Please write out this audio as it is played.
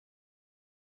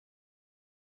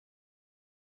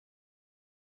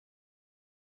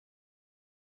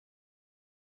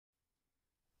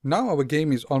Now our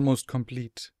game is almost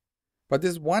complete. But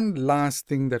there's one last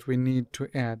thing that we need to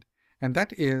add, and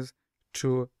that is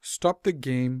to stop the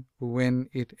game when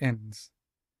it ends.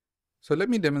 So let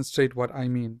me demonstrate what I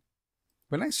mean.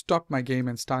 When I stop my game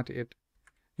and start it,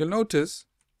 you'll notice,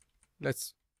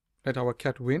 let's let our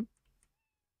cat win.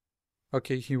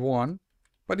 Okay, he won,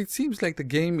 but it seems like the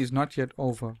game is not yet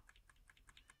over.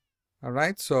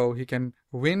 Alright, so he can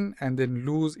win and then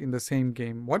lose in the same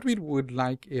game. What we would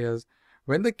like is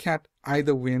when the cat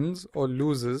either wins or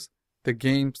loses, the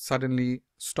game suddenly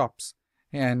stops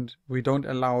and we don't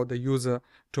allow the user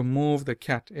to move the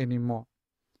cat anymore.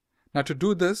 Now to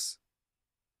do this,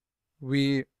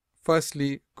 we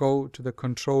firstly go to the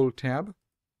Control tab.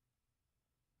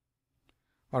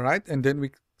 Alright, and then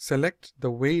we select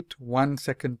the wait 1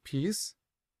 second piece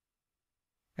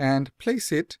and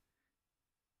place it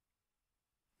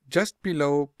just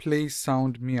below play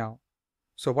sound meow.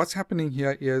 So what's happening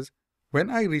here is when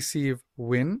I receive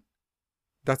win,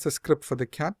 that's a script for the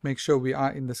cat. Make sure we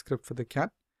are in the script for the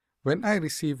cat. When I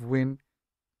receive win,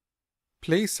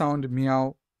 play sound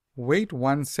meow, wait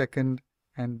 1 second,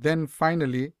 and then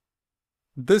finally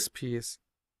this piece,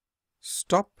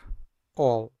 stop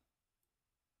all.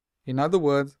 In other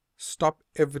words, stop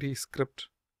every script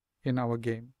in our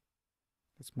game.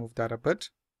 Let's move that a bit.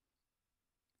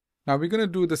 Now we're going to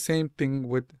do the same thing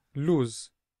with lose.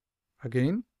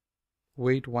 Again,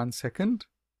 wait 1 second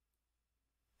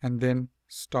and then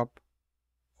stop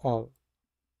all.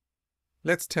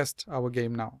 Let's test our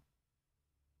game now.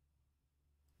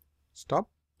 Stop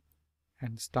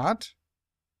and start.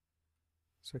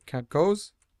 So cat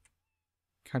goes,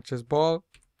 catches ball.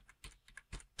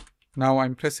 Now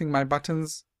I'm pressing my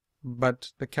buttons,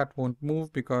 but the cat won't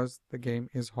move because the game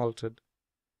is halted.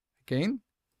 Again,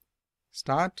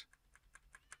 start,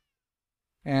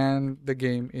 and the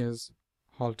game is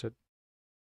halted.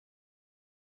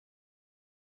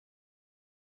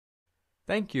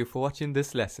 Thank you for watching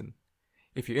this lesson.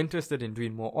 If you're interested in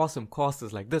doing more awesome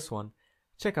courses like this one,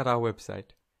 check out our website.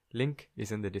 Link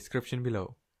is in the description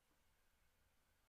below.